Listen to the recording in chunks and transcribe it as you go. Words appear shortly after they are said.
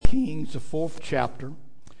Kings, the 4th chapter,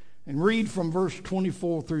 and read from verse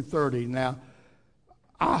 24 through 30. Now,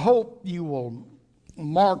 I hope you will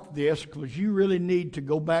mark this, because you really need to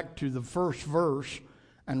go back to the first verse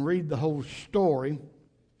and read the whole story.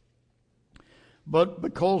 But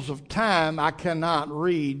because of time, I cannot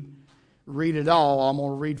read it all. I'm going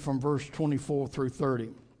to read from verse 24 through 30.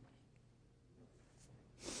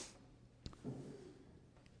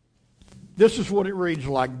 This is what it reads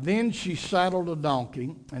like. Then she saddled a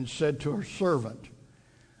donkey and said to her servant,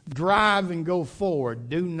 "Drive and go forward.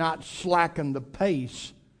 Do not slacken the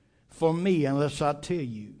pace for me unless I tell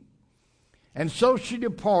you." And so she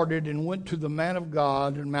departed and went to the man of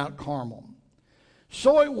God in Mount Carmel.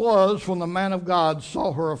 So it was, when the man of God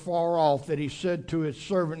saw her afar off, that he said to his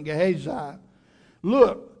servant Gehazi,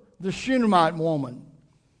 "Look, the Shunammite woman.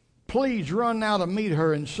 Please run now to meet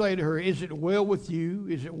her and say to her, is it well with you?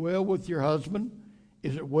 Is it well with your husband?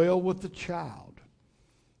 Is it well with the child?"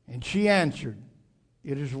 And she answered,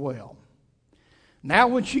 "It is well." Now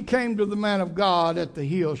when she came to the man of God at the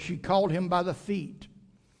hill, she called him by the feet.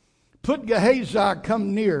 But Gehazi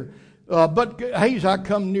come near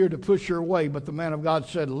to push her away. But the man of God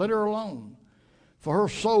said, "Let her alone, for her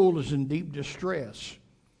soul is in deep distress,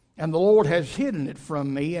 and the Lord has hidden it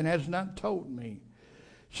from me and has not told me."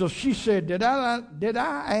 So she said, Did I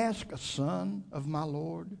ask a son of my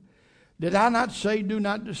Lord? Did I not say, do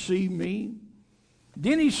not deceive me?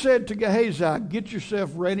 Then he said to Gehazi, "Get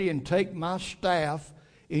yourself ready and take my staff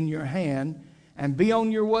in your hand and be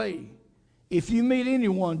on your way. If you meet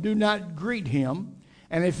anyone, do not greet him.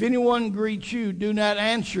 And if anyone greets you, do not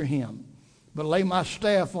answer him, but lay my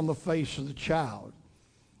staff on the face of the child."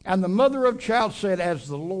 And the mother of the child said, "As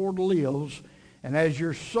the Lord lives, and as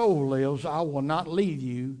your soul lives, I will not leave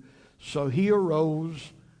you." So he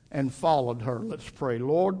arose and followed her. Let's pray.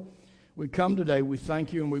 Lord, we come today, we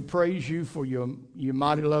thank you and we praise you for your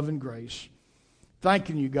mighty love and grace.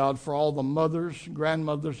 Thanking you, God, for all the mothers and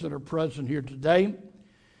grandmothers that are present here today.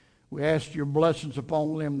 We ask your blessings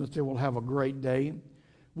upon them, that they will have a great day.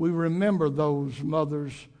 We remember those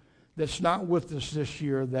mothers that's not with us this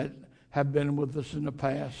year that have been with us in the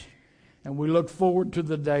past. And we look forward to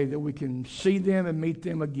the day that we can see them and meet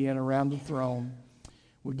them again around the throne.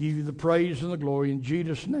 We give you the praise and the glory in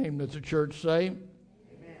Jesus' name. Let the church say,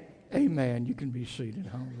 Amen. Amen. You can be seated.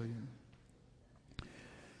 Hallelujah.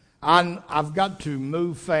 I've got to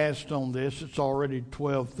move fast on this. It's already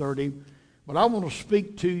 12:30. But I want to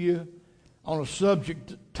speak to you on a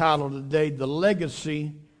subject titled today, The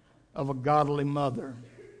Legacy of a Godly Mother.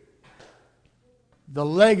 The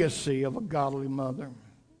legacy of a godly mother.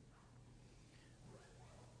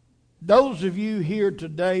 Those of you here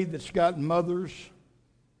today that's got mothers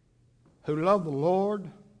who love the Lord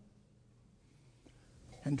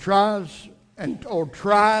and tried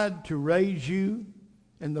to raise you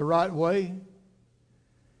in the right way,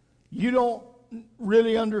 you don't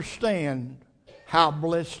really understand how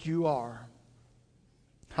blessed you are.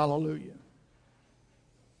 Hallelujah.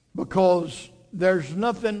 Because there's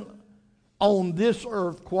nothing on this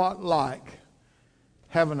earth quite like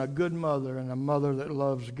having a good mother and a mother that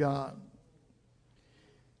loves God.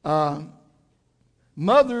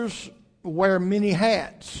 Mothers wear many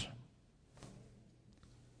hats.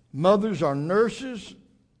 Mothers are nurses,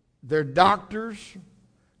 they're doctors,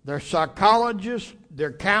 they're psychologists,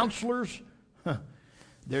 they're counselors,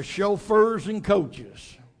 they're chauffeurs and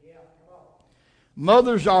coaches.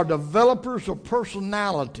 Mothers are developers of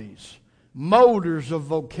personalities, molders of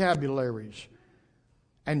vocabularies,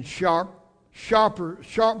 and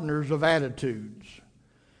sharpeners of attitudes.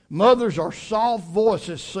 Mothers are soft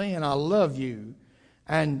voices saying, "I love you,"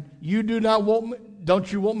 and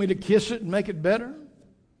don't you want me to kiss it and make it better?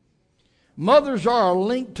 Mothers are a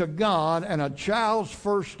link to God and a child's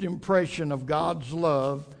first impression of God's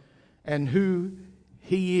love and who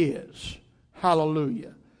He is.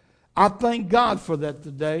 Hallelujah. I thank God for that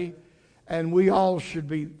today, and we all should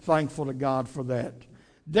be thankful to God for that.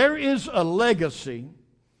 There is a legacy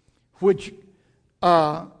which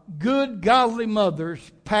good, godly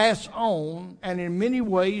mothers pass on, and in many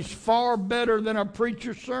ways far better than a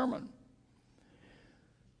preacher's sermon.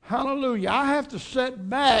 Hallelujah. I have to sit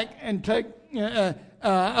back and take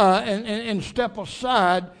and step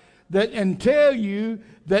aside and tell you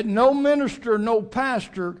that no minister, no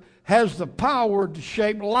pastor has the power to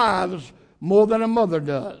shape lives more than a mother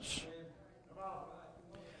does.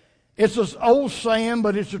 It's an old saying,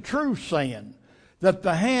 but it's a true saying, that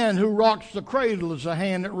the hand who rocks the cradle is the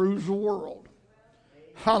hand that rules the world.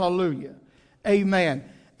 Hallelujah. Amen.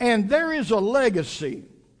 And there is a legacy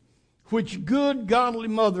which good, godly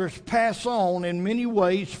mothers pass on in many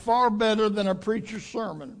ways far better than a preacher's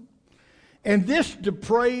sermon. In this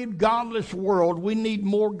depraved, godless world, we need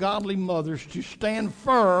more godly mothers to stand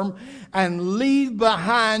firm and leave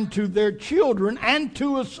behind to their children and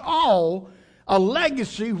to us all a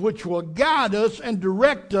legacy which will guide us and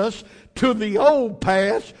direct us to the old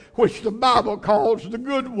path, which the Bible calls the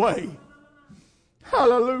good way.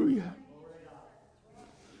 Hallelujah.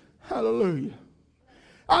 Hallelujah.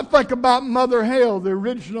 I think about Mother Hale, the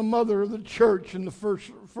original mother of the church and the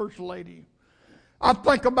first lady. I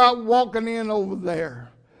think about walking in over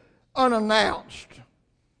there unannounced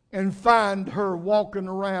and find her walking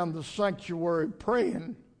around the sanctuary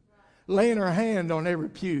praying, laying her hand on every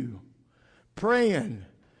pew, praying,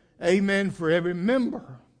 amen, for every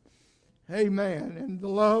member. Amen. And the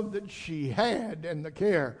love that she had and the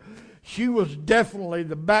care. She was definitely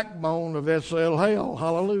the backbone of S.L. Hale.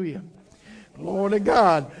 Hallelujah. Glory to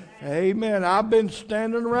God. Amen. I've been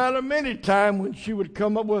standing around her many times when she would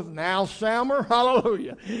come up with, "Now, Salmer."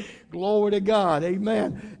 Hallelujah. Glory to God.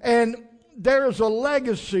 Amen. And there's a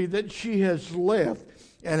legacy that she has left.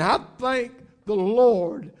 And I thank the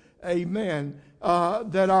Lord, amen,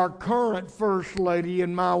 that our current First Lady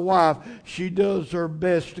and my wife, she does her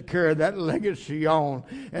best to carry that legacy on.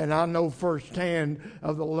 And I know firsthand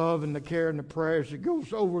of the love and the care and the prayers that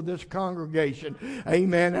goes over this congregation.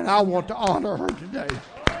 Amen. And I want to honor her today.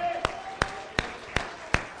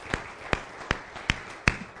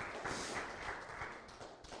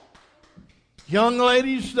 Young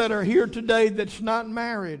ladies that are here today that's not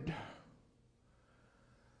married,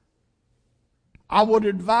 I would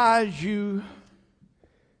advise you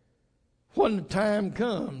when the time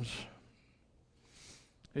comes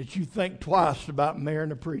that you think twice about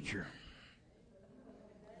marrying a preacher.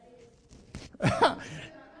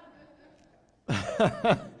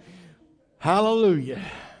 Hallelujah.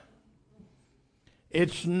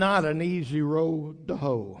 It's not an easy road to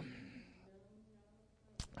hoe.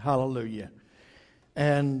 Hallelujah.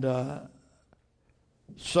 And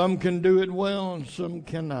some can do it well and some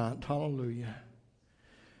cannot. Hallelujah.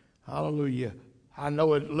 Hallelujah. I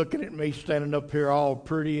know it, looking at me standing up here all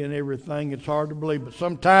pretty and everything, it's hard to believe. But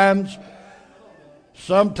sometimes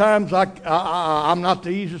I'm not the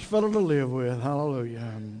easiest fellow to live with.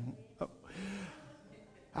 Hallelujah.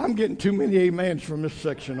 I'm getting too many amens from this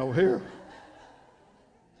section over here.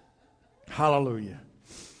 Hallelujah.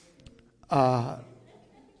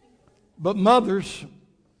 But mothers,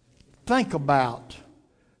 think about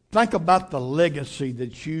the legacy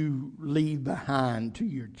that you leave behind to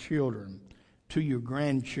your children, to your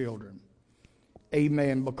grandchildren.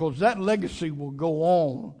 Amen. Because that legacy will go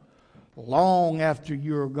on long after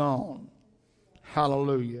you're gone.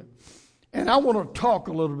 Hallelujah. And I want to talk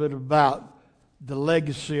a little bit about the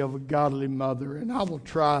legacy of a godly mother. And I will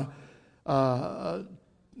try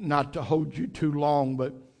not to hold you too long,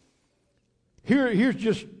 but here's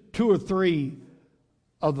just two or three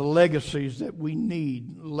of the legacies that we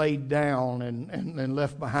need laid down and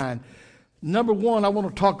left behind. Number one, I want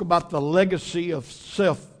to talk about the legacy of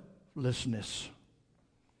selflessness.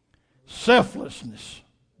 Selflessness.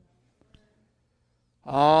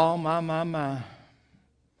 Oh, my.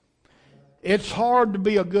 It's hard to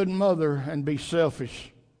be a good mother and be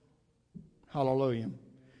selfish. Hallelujah.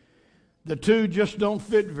 The two just don't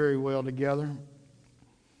fit very well together.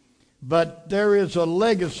 But there is a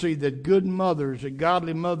legacy that good mothers, that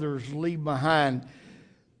godly mothers leave behind,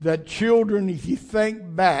 that children, if you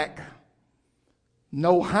think back,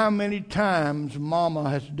 know how many times mama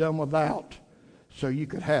has done without so you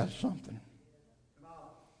could have something.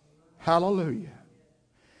 Hallelujah.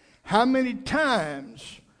 How many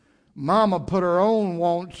times mama put her own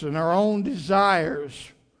wants and her own desires,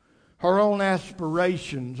 her own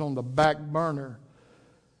aspirations on the back burner.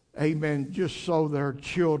 Amen. Just so that her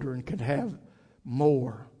children could have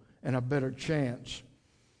more and a better chance.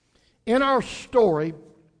 In our story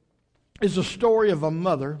is a story of a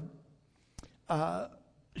mother.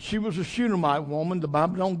 She was a Shunammite woman. The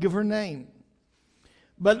Bible don't give her name.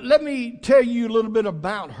 But let me tell you a little bit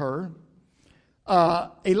about her.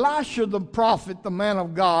 Elisha the prophet, the man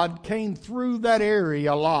of God, came through that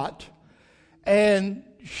area a lot. And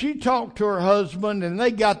she talked to her husband, and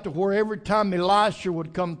they got to where every time Elisha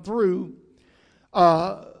would come through,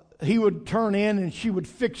 he would turn in and she would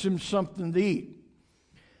fix him something to eat.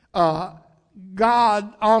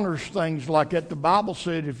 God honors things like that. The Bible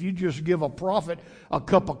said if you just give a prophet a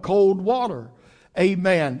cup of cold water,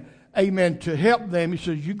 amen, to help them, he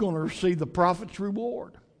says you're going to receive the prophet's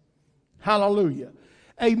reward. Hallelujah.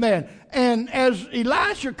 Amen. And as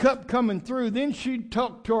Elisha kept coming through, then she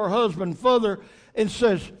talked to her husband further and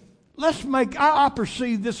says, I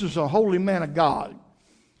perceive this is a holy man of God.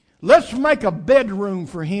 Let's make a bedroom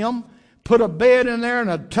for him, put a bed in there and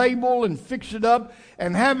a table and fix it up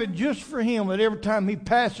and have it just for him, that every time he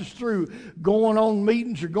passes through, going on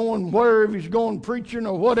meetings or going wherever he's going preaching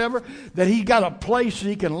or whatever, that he got a place that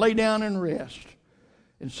he can lay down and rest.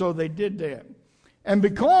 And so they did that. And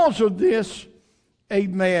because of this,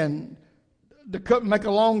 amen, to make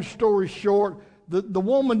a long story short, the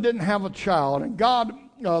woman didn't have a child. And God,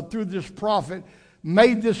 through this prophet,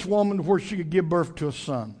 made this woman where she could give birth to a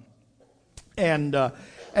son. And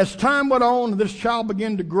as time went on, this child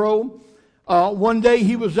began to grow. One day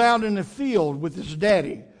he was out in the field with his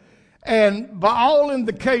daddy. And by all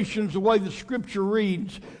indications, the way the scripture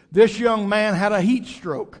reads, this young man had a heat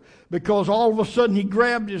stroke. Because all of a sudden he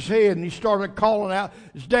grabbed his head and he started calling out,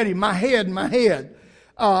 his daddy, my head, my head.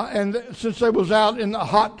 And since they was out in the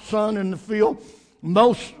hot sun in the field,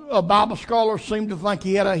 most Bible scholars seem to think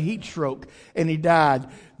he had a heat stroke and he died.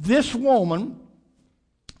 This woman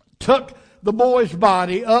took the boy's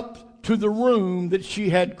body up to the room that she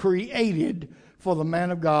had created for the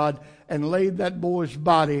man of God and laid that boy's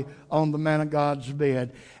body on the man of God's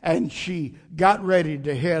bed. And she got ready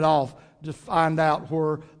to head off to find out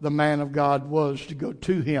where the man of God was to go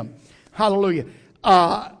to him. Hallelujah.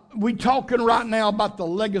 We're talking right now about the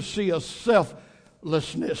legacy of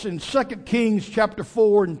selflessness. In 2 Kings chapter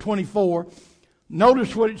 4 and 24,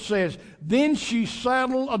 notice what it says. Then she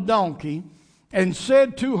saddled a donkey and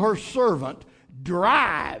said to her servant,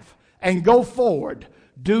 drive and go forward.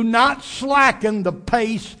 Do not slacken the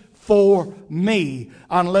pace for me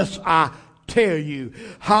unless I tell you.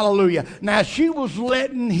 Hallelujah. Now she was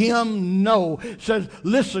letting him know, says,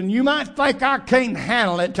 listen, you might think I can't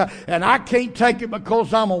handle it and I can't take it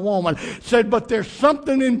because I'm a woman. Said, but there's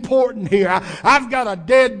something important here. I've got a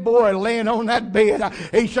dead boy laying on that bed.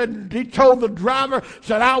 He said, he told the driver,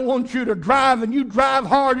 said, I want you to drive, and you drive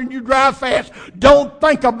hard and you drive fast. Don't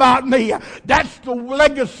think about me. That's the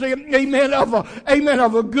legacy, amen, of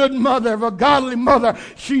a good mother, of a godly mother.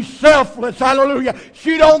 She's selfless. Hallelujah.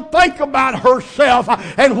 She don't think about herself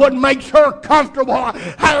and what makes her comfortable,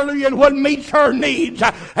 hallelujah, and what meets her needs,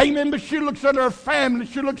 amen. But she looks at her family,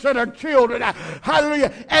 she looks at her children,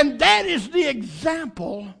 hallelujah. And that is the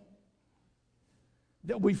example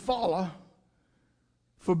that we follow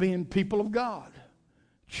for being people of God,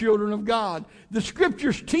 children of God. The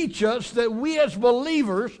scriptures teach us that we as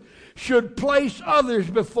believers should place others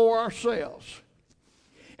before ourselves,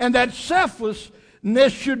 and that selflessness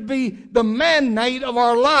should be the mandate of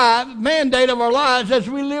our lives as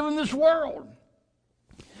we live in this world.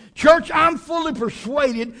 Church, I'm fully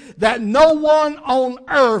persuaded that no one on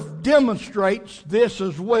earth demonstrates this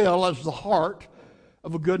as well as the heart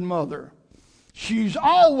of a good mother. She's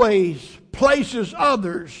always places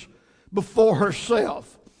others before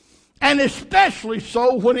herself, and especially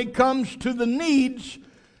so when it comes to the needs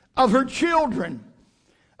of her children.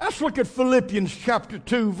 Let's look at Philippians chapter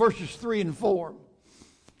 2, verses 3 and 4.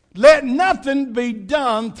 Let nothing be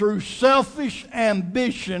done through selfish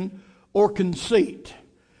ambition or conceit,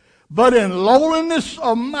 but in lowliness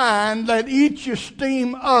of mind let each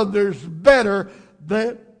esteem others better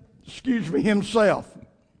than himself.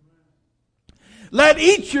 Let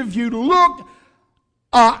each of you look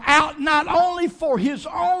out not only for his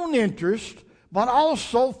own interest, but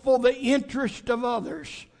also for the interest of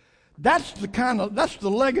others. That's the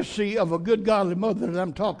legacy of a good godly mother that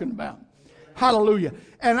I'm talking about. Hallelujah.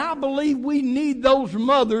 And I believe we need those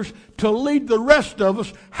mothers to lead the rest of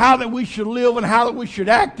us how that we should live and how that we should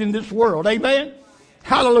act in this world. Amen?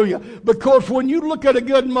 Hallelujah. Because when you look at a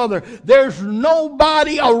good mother, there's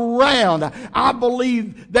nobody around, I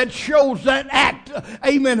believe, that shows that act,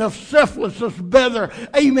 amen, of selflessness better,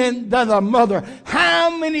 amen, than a mother.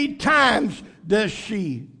 How many times does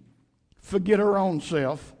she forget her own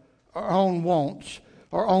self, her own wants,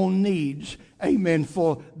 her own needs, amen,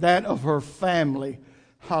 for that of her family?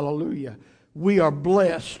 Hallelujah. We are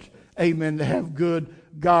blessed, amen, to have good,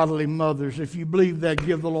 godly mothers. If you believe that,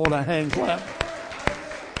 give the Lord a hand clap.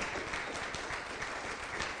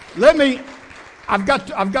 I've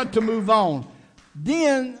got to move on.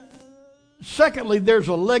 Then, secondly, there's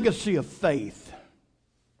a legacy of faith.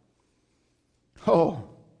 Oh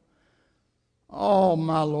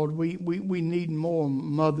my Lord, we need more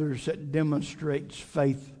mothers that demonstrates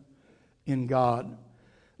faith in God.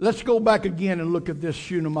 Let's go back again and look at this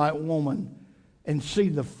Shunammite woman and see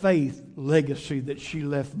the faith legacy that she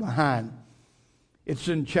left behind. It's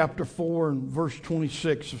in chapter 4 and verse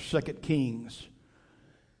 26 of 2 Kings.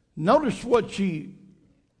 Notice what's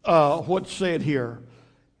said here.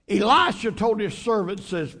 Elisha told his servant,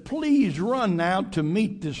 says, please run now to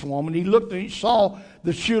meet this woman. He looked and he saw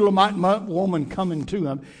the Shunammite woman coming to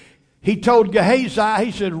him. He told Gehazi,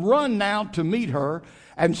 he said, run now to meet her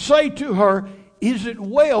and say to her, is it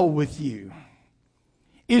well with you?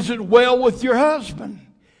 Is it well with your husband?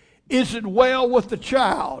 Is it well with the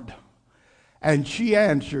child? And she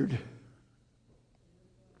answered,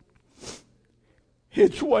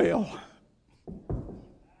 it's well.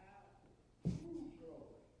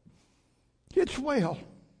 It's well.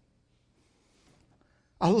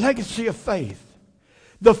 A legacy of faith.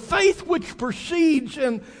 The faith which presides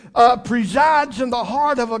in the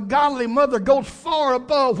heart of a godly mother goes far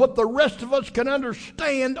above what the rest of us can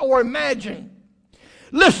understand or imagine.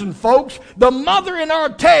 Listen, folks, the mother in our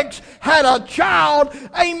text had a child,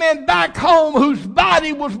 amen, back home whose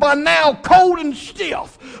body was by now cold and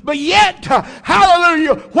stiff. But yet,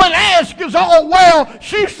 hallelujah, when asked is all well,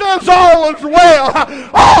 she says all is well.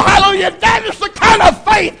 Oh, hallelujah, that is the kind of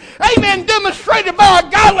faith, amen, demonstrated by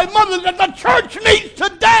a godly mother that the church needs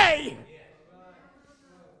today.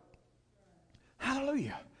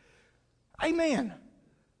 Hallelujah. Amen.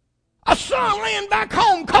 A son laying back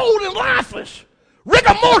home cold and lifeless.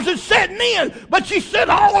 Rigor mortis setting in, but she said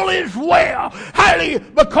all is well. Hallelujah,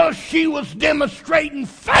 because she was demonstrating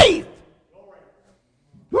faith.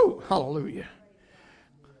 Woo, hallelujah.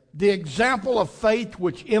 The example of faith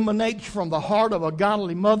which emanates from the heart of a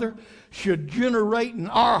godly mother should generate in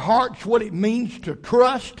our hearts what it means to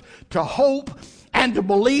trust, to hope, and to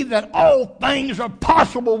believe that all things are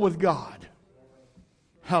possible with God.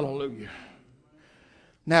 Hallelujah.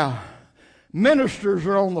 Now, ministers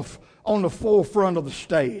are on the forefront of the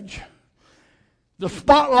stage. The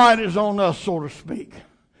spotlight is on us, so to speak.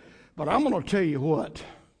 But I'm going to tell you what.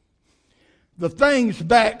 The things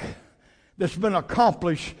back that's been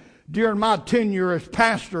accomplished during my tenure as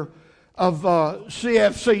pastor of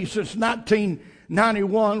CFC since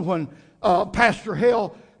 1991 when Pastor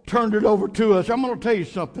Hale turned it over to us. I'm going to tell you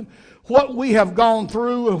something. What we have gone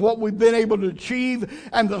through and what we've been able to achieve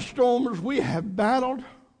and the storms we have battled.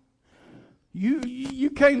 You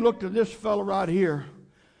can't look to this fella right here,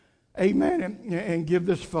 amen, and give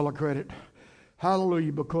this fella credit.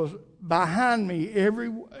 Hallelujah, because behind me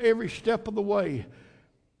every step of the way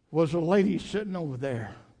was a lady sitting over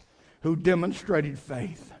there who demonstrated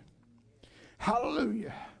faith.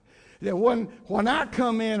 Hallelujah. That when I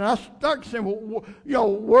come in, I start saying,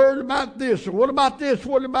 well, word about this, or what about this,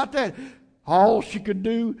 what about that? All she could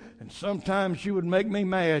do, and sometimes she would make me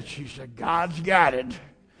mad, she said, God's got it.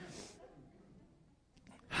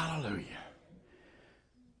 Hallelujah.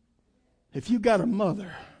 If you got a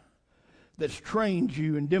mother that's trained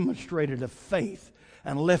you and demonstrated a faith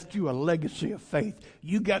and left you a legacy of faith,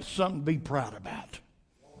 you got something to be proud about.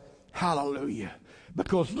 Hallelujah.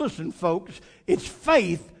 Because listen, folks, it's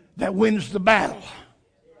faith that wins the battle.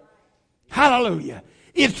 Hallelujah.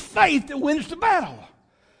 It's faith that wins the battle.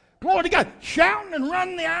 Glory to God. Shouting and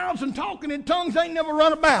running the aisles and talking in tongues ain't never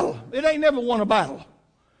run a battle. It ain't never won a battle.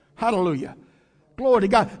 Hallelujah. Glory to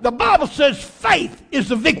God. The Bible says faith is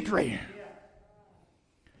the victory.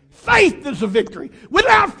 Faith is the victory.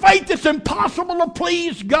 Without faith, it's impossible to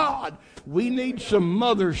please God. We need some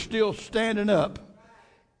mothers still standing up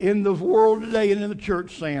in the world today and in the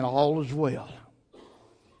church saying, all is well.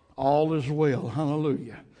 All is well.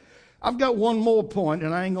 Hallelujah. I've got one more point,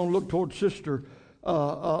 and I ain't going to look toward Sister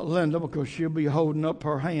Linda because she'll be holding up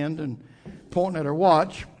her hand and pointing at her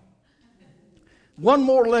watch. One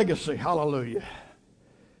more legacy. Hallelujah.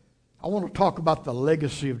 I want to talk about the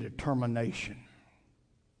legacy of determination.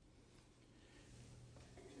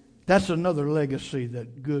 That's another legacy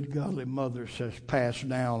that good godly mothers has passed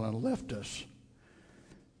down and left us.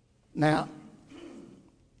 Now,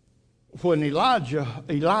 when Elisha,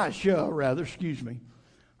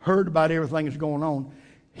 heard about everything that's going on,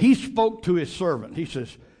 he spoke to his servant. He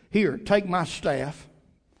says, here, take my staff,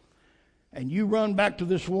 and you run back to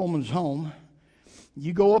this woman's home.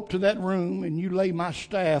 You go up to that room and you lay my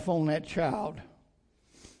staff on that child.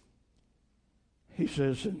 He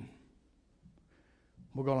says, and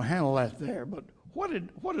we're going to handle that there. But what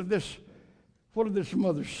did this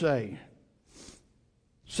mother say?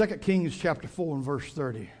 2 Kings chapter 4 and verse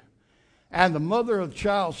 30. And the mother of the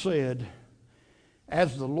child said,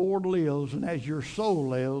 as the Lord lives and as your soul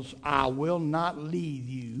lives, I will not leave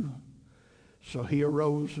you. So he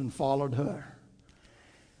arose and followed her.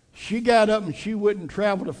 She got up and she wouldn't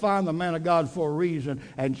travel to find the man of God for a reason,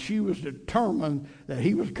 and she was determined that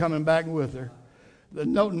he was coming back with her. That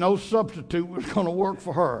no substitute was going to work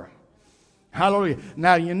for her. Hallelujah.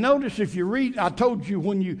 Now you notice if you read, I told you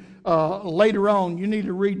when you later on you need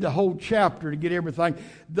to read the whole chapter to get everything.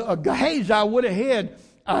 Gehazi would have had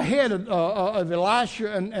ahead of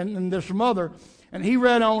Elisha and this mother, and he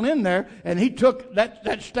ran on in there and he took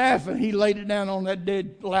that staff and he laid it down on that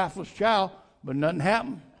dead lifeless child, but nothing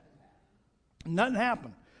happened. Nothing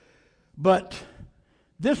happened. But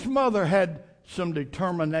this mother had some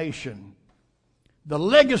determination. The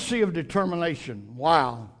legacy of determination.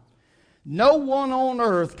 Wow. No one on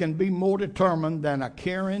earth can be more determined than a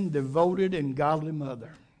caring, devoted, and godly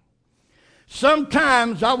mother.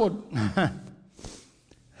 Sometimes I would,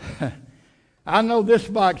 I know this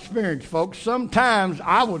by experience, folks. Sometimes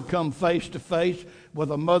I would come face to face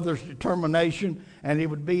with a mother's determination, and it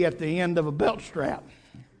would be at the end of a belt strap.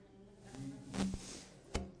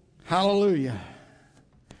 Hallelujah.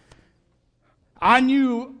 I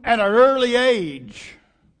knew at an early age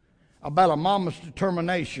about a mama's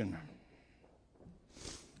determination.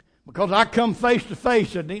 Because I come face to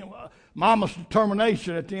face at the mama's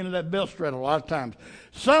determination at the end of that belt strap a lot of times.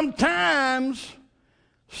 Sometimes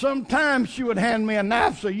she would hand me a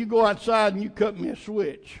knife, so you go outside and you cut me a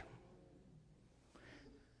switch.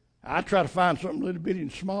 I try to find something little bitty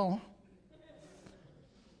and small.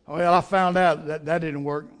 Well, I found out that didn't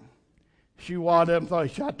work. She wired up and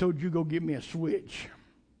thought, I told you go get me a switch.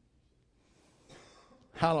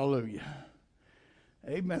 Hallelujah.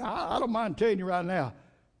 Amen. I don't mind telling you right now.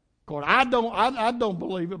 Of course, I don't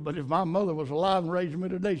believe it, but if my mother was alive and raised me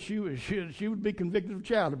today, she would be convicted of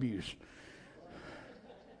child abuse.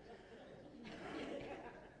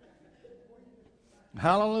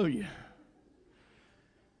 Hallelujah.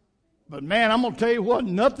 But man, I'm going to tell you what,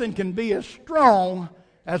 nothing can be as strong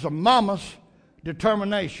as a mama's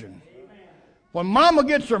determination. When mama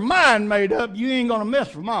gets her mind made up, you ain't going to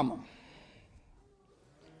mess with mama.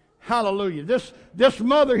 Hallelujah. This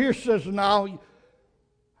mother here says, now,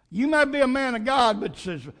 you might be a man of God, but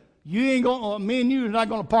says, you ain't going, me and you is not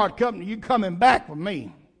going to part company. You coming back with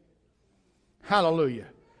me. Hallelujah.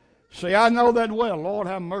 See, I know that well. Lord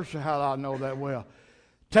have mercy, how I know that well.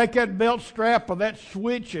 Take that belt strap or that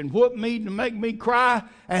switch and whoop me to make me cry,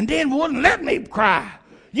 and then wouldn't let me cry.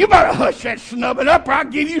 You better hush that snubbing up, or I'll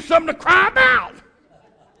give you something to cry about.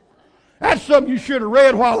 That's something you should have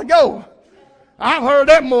read a while ago. I've heard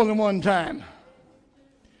that more than one time.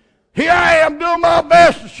 Here I am doing my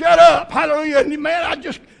best to shut up. Hallelujah. And man,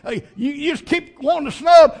 you just keep wanting to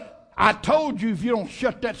snub. I told you if you don't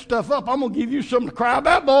shut that stuff up, I'm going to give you something to cry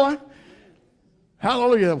about, boy.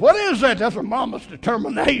 Hallelujah. What is that? That's a mama's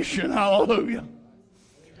determination. Hallelujah.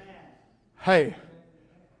 Amen. Hey,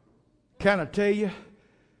 can I tell you,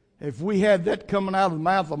 if we had that coming out of the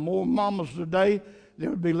mouth of more mamas today,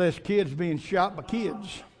 there would be less kids being shot by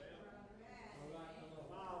kids. There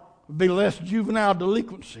would be less juvenile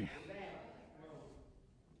delinquency.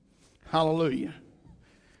 Hallelujah.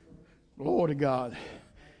 Glory to God.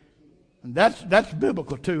 And that's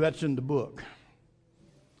biblical too. That's in the book.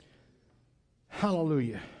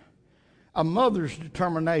 Hallelujah. A mother's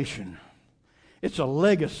determination. It's a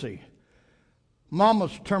legacy.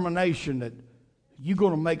 Mama's determination that you're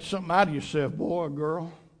going to make something out of yourself, boy or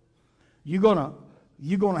girl. You're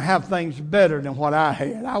going to have things better than what I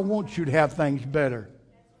had. I want you to have things better.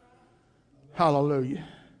 Hallelujah.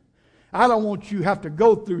 I don't want you to have to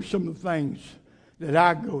go through some of the things that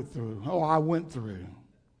I go through. Oh, I went through.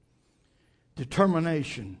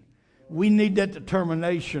 Determination. We need that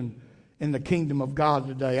determination in the kingdom of God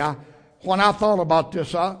today. When I thought about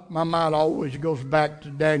this, my mind always goes back to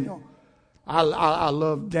Daniel. I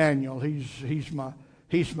love Daniel. He's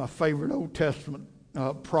my favorite Old Testament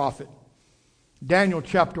prophet. Daniel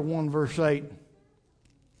chapter 1 verse 8.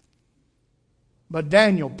 But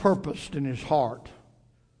Daniel purposed in his heart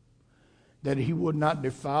that he would not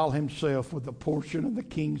defile himself with a portion of the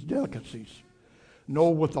king's delicacies,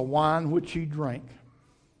 nor with the wine which he drank.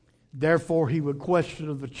 Therefore he requested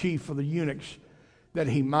of the chief of the eunuchs that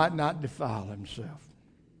he might not defile himself.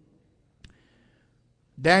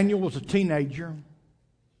 Daniel was a teenager,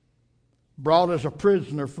 brought as a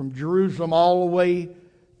prisoner from Jerusalem all the way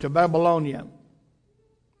to Babylonia.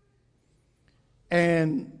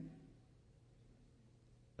 And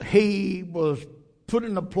he was put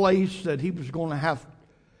in a place that he was going to have,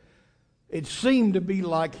 it seemed to be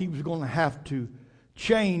like he was going to have to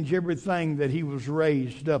change everything that he was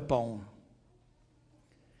raised up on.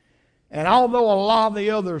 And although a lot of the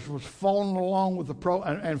others was following along with the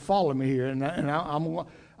and follow me here, and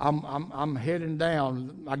I'm heading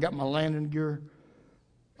down. I got my landing gear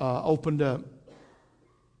opened up.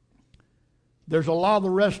 There's a lot of the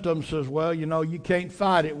rest of them says, well, you know, you can't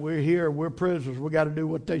fight it. We're here. We're prisoners. We got to do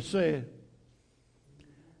what they said.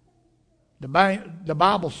 The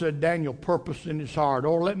Bible said Daniel purposed in his heart.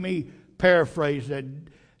 Or let me paraphrase that.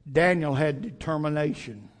 Daniel had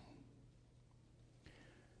determination.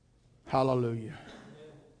 Hallelujah.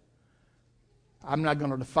 I'm not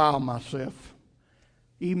going to defile myself.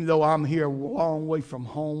 Even though I'm here a long way from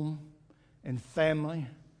home and family.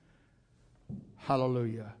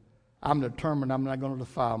 Hallelujah. I'm determined I'm not going to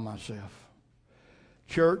defile myself.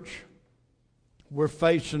 Church, we're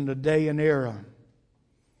facing a day and era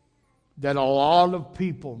that a lot of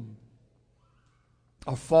people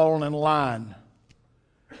are falling in line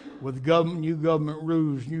with new government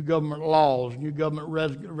rules, new government laws, new government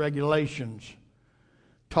regulations,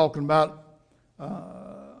 talking about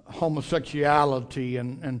homosexuality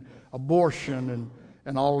and abortion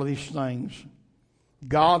and all of these things.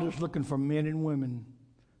 God is looking for men and women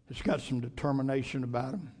that's got some determination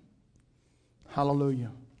about them.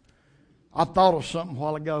 Hallelujah. I thought of something a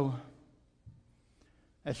while ago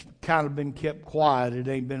that's kind of been kept quiet. It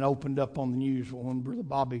ain't been opened up on the news. When Brother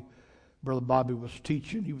Bobby was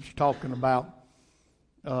teaching, he was talking about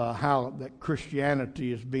how that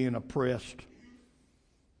Christianity is being oppressed.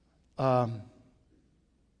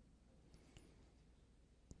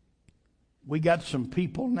 We got some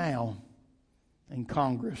people now in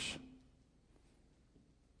Congress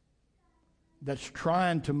that's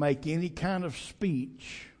trying to make any kind of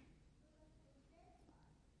speech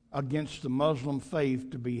against the Muslim faith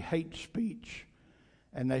to be hate speech.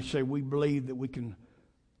 And they say we believe that we can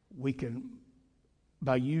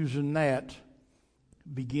by using that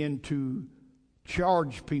begin to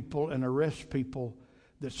charge people and arrest people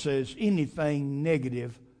that says anything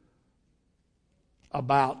negative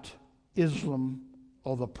about Islam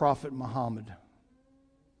or the Prophet Muhammad.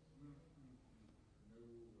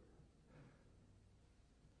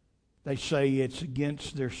 They say it's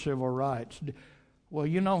against their civil rights. Well,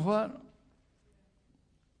 you know what?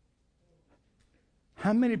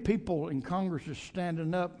 How many people in Congress are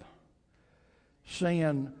standing up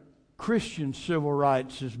saying Christian civil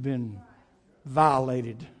rights has been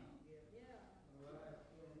violated?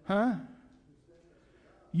 Huh?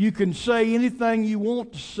 You can say anything you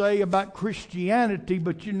want to say about Christianity,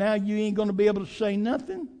 but now you ain't going to be able to say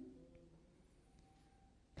nothing?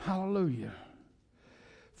 Hallelujah.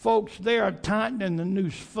 Folks, they are tightening the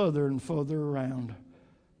noose further and further around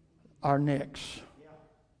our necks.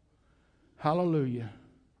 Hallelujah.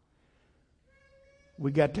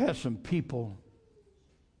 We got to have some people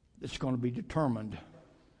that's going to be determined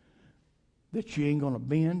that you ain't going to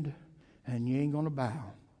bend and you ain't going to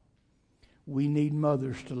bow. We need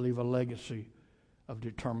mothers to leave a legacy of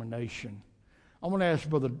determination. I want to ask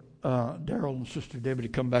Brother Darrell and Sister Debbie to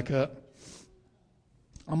come back up.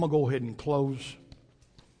 I'm going to go ahead and close.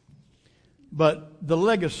 But the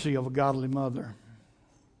legacy of a godly mother.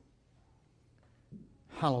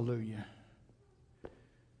 Hallelujah.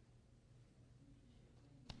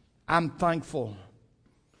 I'm thankful.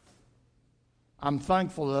 I'm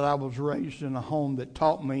thankful that I was raised in a home that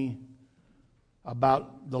taught me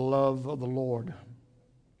about the love of the Lord.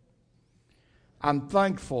 I'm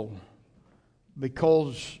thankful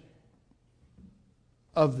because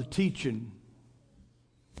of the teaching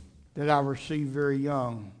that I received very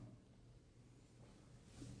young,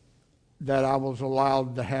 that I was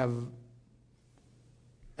allowed to have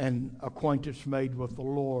an acquaintance made with the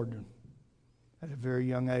Lord at a very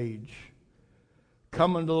young age.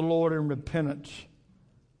 Coming to the Lord in repentance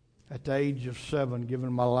at the age of 7,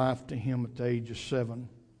 giving my life to Him at the age of 7.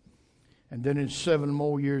 And then in 7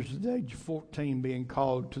 more years at the age of 14 being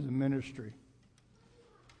called to the ministry.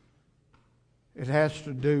 It has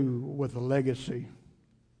to do with a legacy.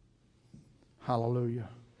 Hallelujah.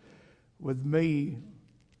 With me,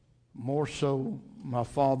 more so my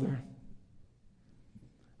father,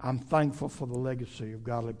 I'm thankful for the legacy of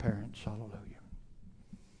godly parents. Hallelujah.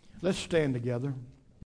 Let's stand together.